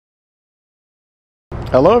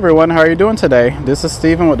Hello everyone, how are you doing today? This is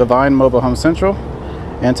Steven with Divine Mobile Home Central.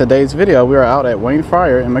 In today's video, we are out at Wayne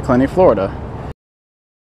Frier in Macclenny, Florida.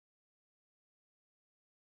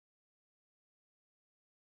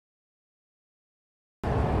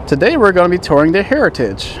 Today we're going to be touring the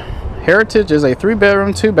Heritage. Heritage is a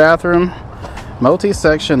 3-bedroom, 2-bathroom,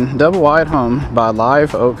 multi-section, double-wide home by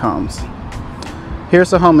Live Oak Homes. Here's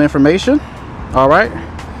the home information. Alright,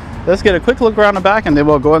 let's get a quick look around the back and then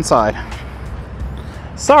we'll go inside.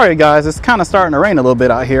 Sorry guys, it's kind of starting to rain a little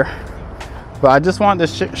bit out here, but I just wanted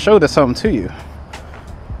to show this home to you.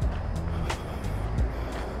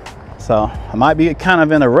 So I might be kind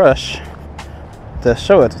of in a rush to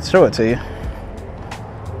show it to you.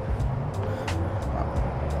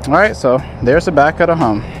 All right, so there's the back of the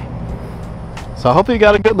home. So I hope you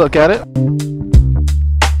got a good look at it.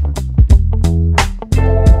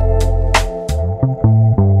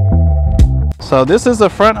 So this is the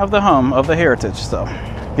front of the home of the Heritage. So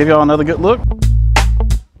give y'all another good look.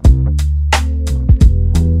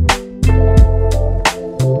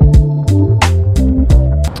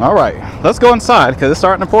 All right, let's go inside because it's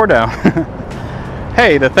starting to pour down.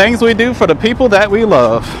 Hey, the things we do for the people that we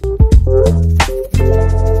love.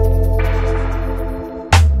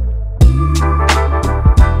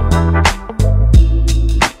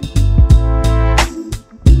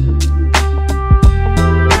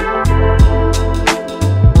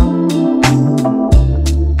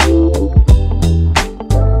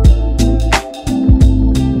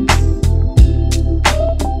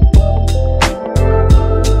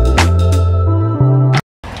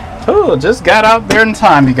 Ooh, just got out there in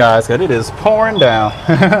time, you guys, because it is pouring down.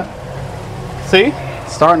 See,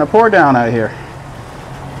 it's starting to pour down out here.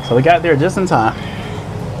 So we got there just in time.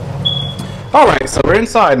 All right, so we're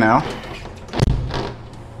inside now.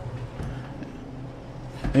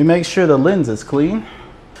 Let me make sure the lens is clean.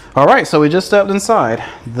 All right, so we just stepped inside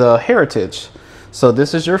the Heritage. So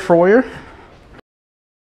this is your foyer.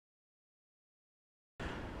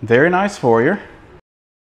 Very nice foyer.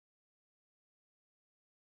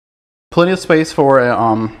 Plenty of space for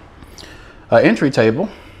an entry table.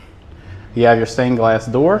 You have your stained glass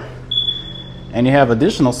door, and you have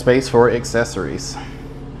additional space for accessories.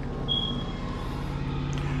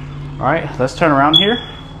 All right, let's turn around here.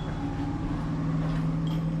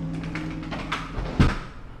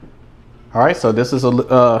 All right, so this is a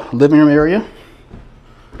living room area.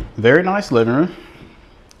 Very nice living room.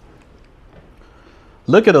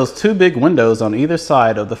 Look at those 2 big windows on either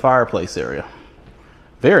side of the fireplace area.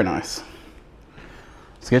 Very nice.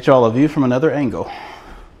 Let's get y'all a view from another angle.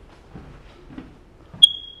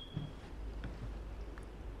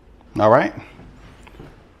 All right.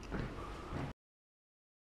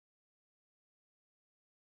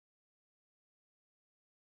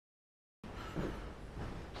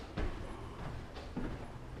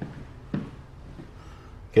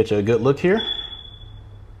 Get you a good look here.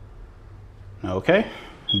 Okay.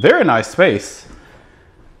 Very nice space.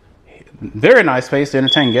 Very nice space to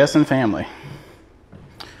entertain guests and family.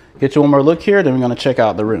 Get you one more look here, then we're going to check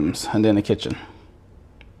out the rooms and then the kitchen.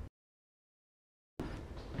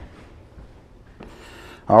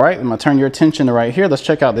 All right, I'm going to turn your attention to right here. Let's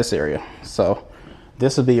check out this area. So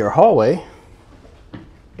this would be your hallway.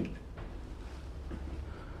 This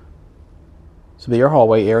would be your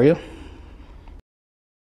hallway area.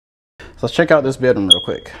 So let's check out this bedroom real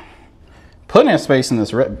quick. Plenty of space in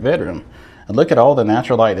this bedroom. And look at all the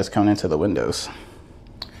natural light that's coming into the windows.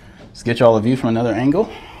 Let's get y'all a view from another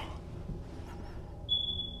angle.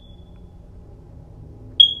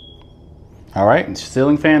 All right,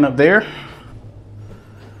 ceiling fan up there.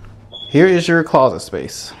 Here is your closet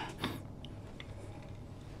space.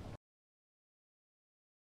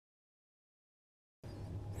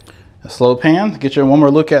 A slow pan to get you one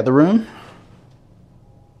more look at the room.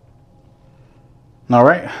 All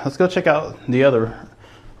right, let's go check out the other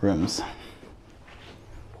rooms.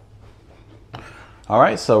 All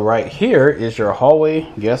right, so right here is your hallway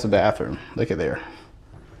guest bathroom. Look at there.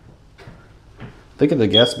 Look at the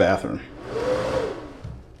guest bathroom.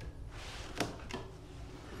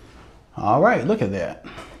 All right, look at that.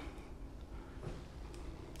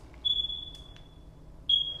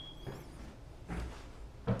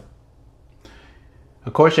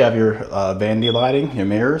 Of course, you have your vanity lighting, your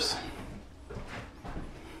mirrors.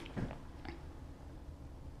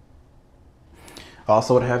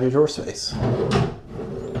 Also would have your drawer space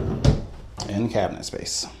and cabinet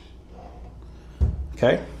space.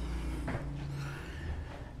 Okay.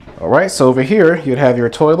 All right, so over here you'd have your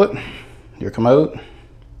toilet, your commode.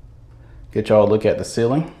 Get y'all a look at the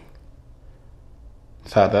ceiling.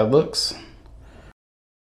 That's how that looks.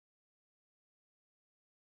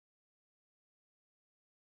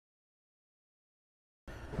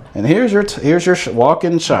 And here's your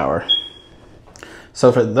walk-in shower.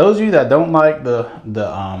 So for those of you that don't like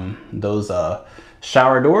those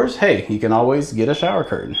shower doors, hey, you can always get a shower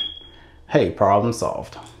curtain. Hey, problem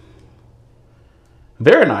solved.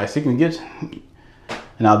 Very nice. You can get.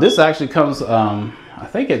 Now this actually comes. I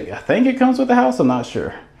think it comes with the house. I'm not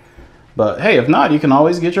sure, but hey, if not, you can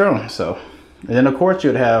always get your own. So, and then of course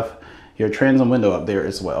you'd have your transom window up there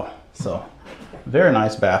as well. So, very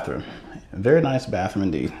nice bathroom. Very nice bathroom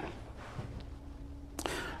indeed.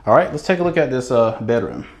 All right, let's take a look at this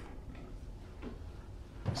bedroom.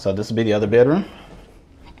 So this would be the other bedroom.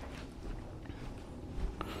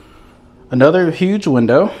 Another huge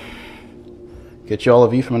window. Get you all a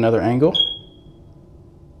view from another angle.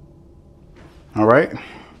 All right.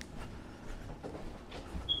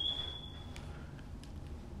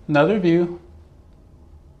 Another view.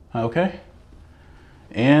 Okay.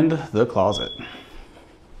 And the closet.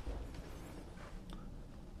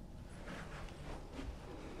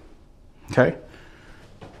 Okay.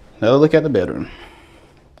 Another look at the bedroom.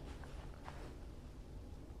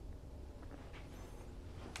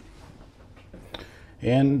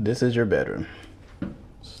 And this is your bedroom.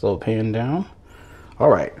 Slow pan down. All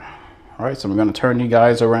right. All right, so we're going to turn you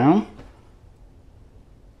guys around.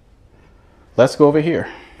 Let's go over here.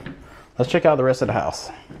 Let's check out the rest of the house.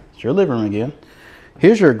 It's your living room again.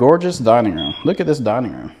 Here's your gorgeous dining room. Look at this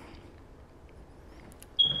dining room.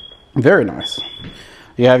 Very nice.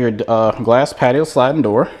 You have your glass patio sliding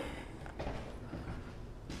door.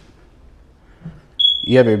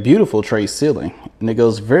 You have your beautiful tray ceiling, and it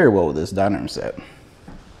goes very well with this dining room set.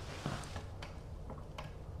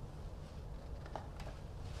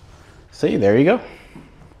 See, there you go.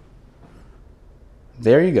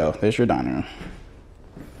 There you go. There's your dining room.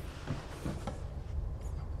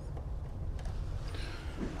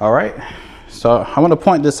 All right. So I want to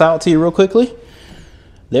point this out to you real quickly.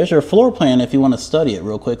 There's your floor plan if you want to study it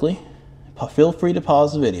real quickly. Feel free to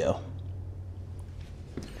pause the video.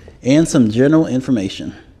 And some general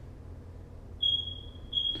information.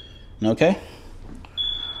 Okay.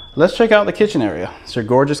 Let's check out the kitchen area. It's your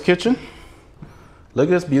gorgeous kitchen. Look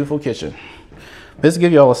at this beautiful kitchen. Let's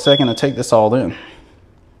give you all a second to take this all in.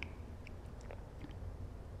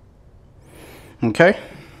 Okay.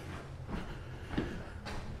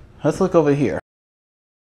 Let's look over here.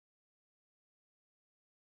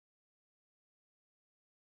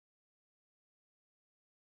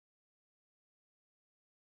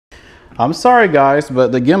 I'm sorry guys,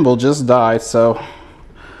 but the gimbal just died, so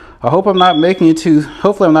I hope I'm not making you too,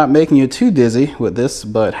 hopefully I'm not making you too dizzy with this,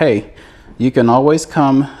 but hey, you can always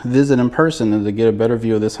come visit in person to get a better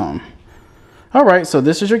view of this home. All right, so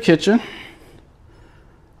this is your kitchen.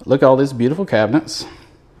 Look at all these beautiful cabinets.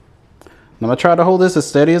 I'm gonna try to hold this as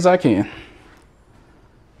steady as I can.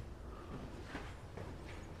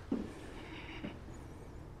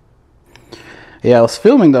 Yeah, I was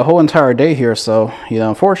filming the whole entire day here, so, you know,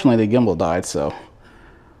 unfortunately the gimbal died, so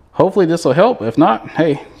hopefully this will help. If not,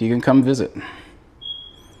 hey, you can come visit.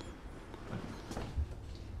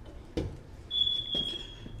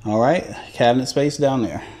 All right, cabinet space down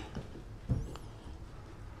there.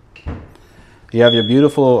 You have your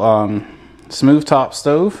beautiful smooth top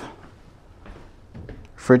stove,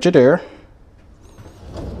 Frigidaire.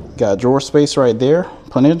 Got drawer space right there,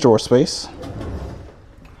 plenty of drawer space.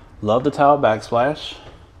 Love the tile backsplash.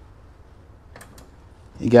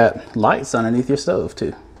 You got lights underneath your stove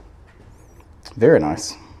too. Very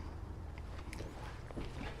nice.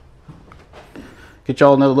 Get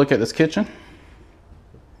y'all another look at this kitchen.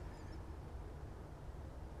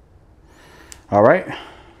 All right.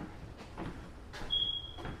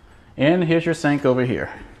 And here's your sink over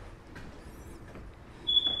here.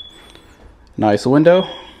 Nice window.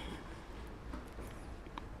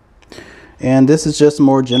 And this is just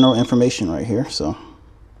more general information right here. So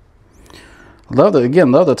love the,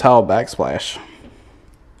 again, love the tile backsplash.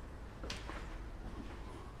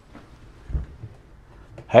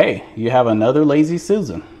 Hey, you have another Lazy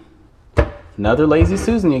Susan. Another Lazy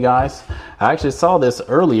Susan, you guys. I actually saw this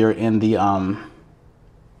earlier in the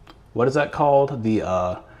what is that called?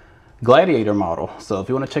 The Gladiator model. So if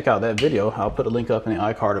you want to check out that video, I'll put a link up in the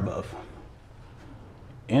iCard above.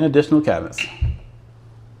 And additional cabinets.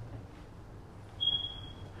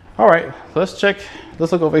 All right, let's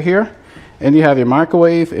look over here. And you have your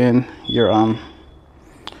microwave and your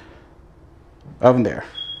oven there.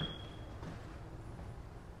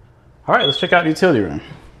 All right, let's check out the utility room.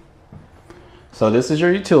 So this is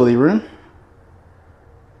your utility room.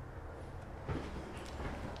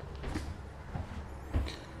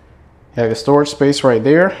 You have your storage space right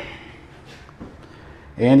there.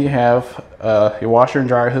 And you have your washer and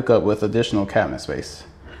dryer hookup with additional cabinet space.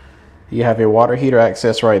 You have your water heater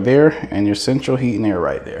access right there and your central heat and air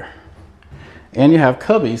right there. And you have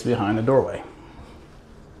cubbies behind the doorway.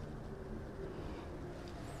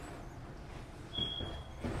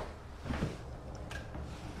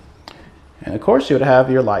 And of course you would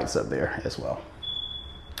have your lights up there as well.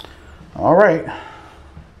 All right.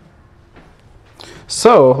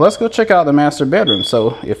 So let's go check out the master bedroom.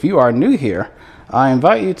 So if you are new here, I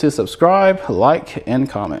invite you to subscribe, like, and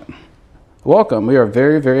comment. Welcome. We are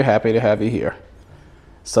very, very happy to have you here.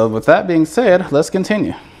 So with that being said, let's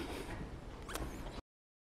continue.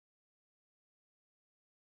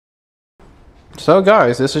 So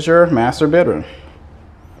guys, this is your master bedroom.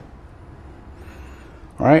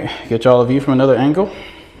 All right, get y'all a view from another angle.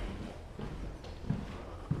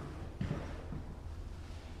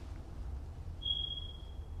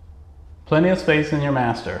 Plenty of space in your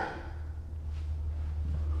master.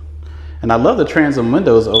 And I love the transom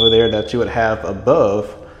windows over there that you would have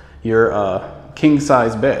above your king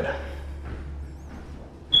size bed.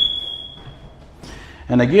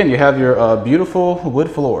 And again, you have your beautiful wood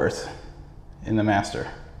floors in the master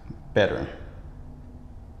bedroom.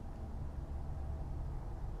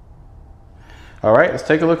 All right, let's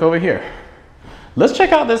take a look over here. Let's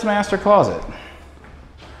check out this master closet.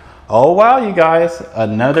 Oh wow, you guys,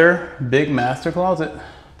 another big master closet.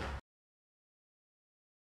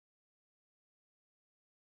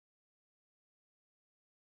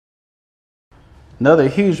 Another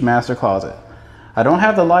huge master closet. I don't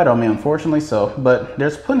have the light on me, unfortunately, but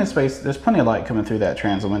there's plenty of space, there's plenty of light coming through that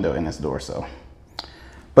transom window in this door, so.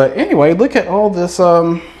 But anyway, look at all this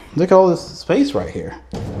space right here.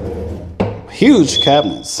 Huge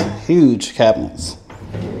cabinets, huge cabinets.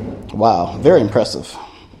 Wow, very impressive.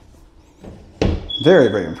 Very,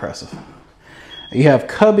 very impressive. You have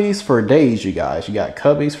cubbies for days, you guys. You got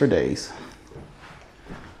cubbies for days.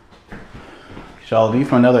 Shall I view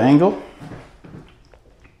from another angle?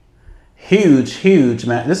 Huge, huge,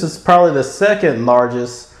 man. This is probably the second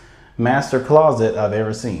largest master closet I've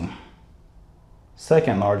ever seen.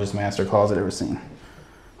 Second largest master closet ever seen.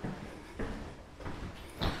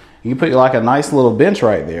 You can put like a nice little bench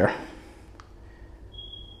right there.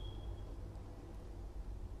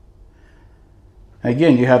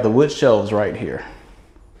 Again, you have the wood shelves right here.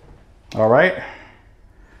 All right.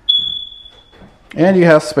 And you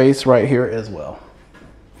have space right here as well.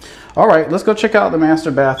 All right, let's go check out the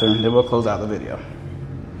master bathroom, then we'll close out the video.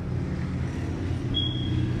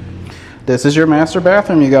 This is your master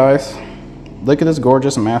bathroom, you guys. Look at this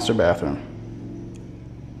gorgeous master bathroom.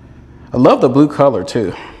 I love the blue color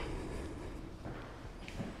too.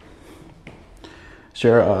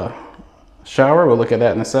 Share shower, we'll look at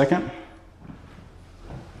that in a second.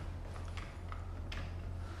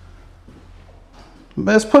 But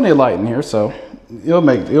there's plenty of light in here, so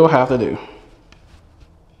you'll have to do.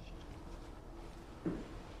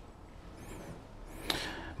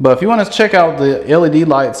 But if you want to check out the LED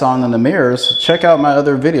lights on in the mirrors, check out my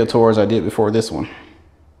other video tours I did before this one.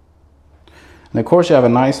 And of course you have a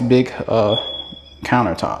nice big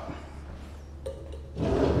countertop.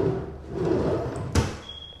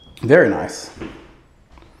 Very nice.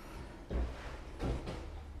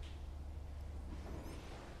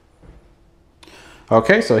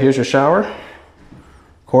 Okay, so here's your shower.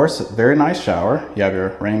 Of course, very nice shower. You have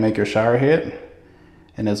your Rainmaker shower head,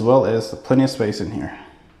 and as well as plenty of space in here.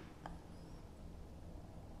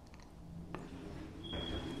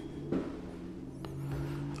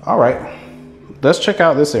 All right, let's check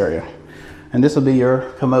out this area. And this will be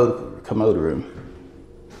your commode room.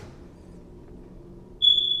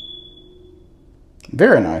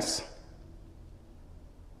 Very nice.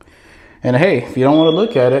 And hey, if you don't want to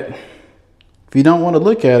look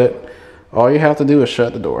at it, all you have to do is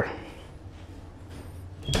shut the door.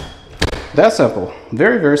 That's simple.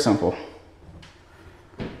 Very, very simple.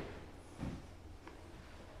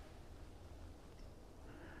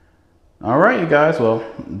 All right, you guys. Well,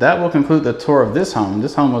 that will conclude the tour of this home.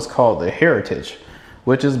 This home was called the Heritage,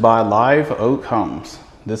 which is by Live Oak Homes.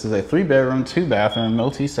 This is a 3-bedroom, 2-bathroom,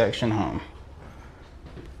 multi-section home.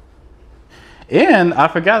 And I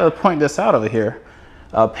forgot to point this out over here.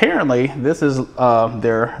 Apparently, this is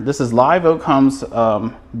Live Oak Homes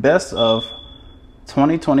best of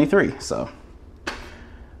 2023. So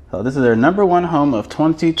this is their #1 home of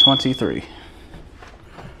 2023.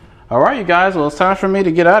 All right, you guys. Well, it's time for me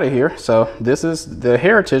to get out of here. So this is the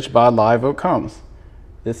Heritage by Live Oak Homes.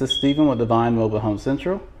 This is Stephen with Divine Mobile Home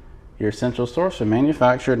Central, your central source for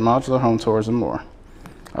manufactured modular home tours and more.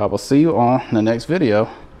 I will see you on the next video.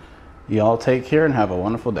 Y'all take care and have a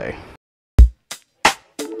wonderful day.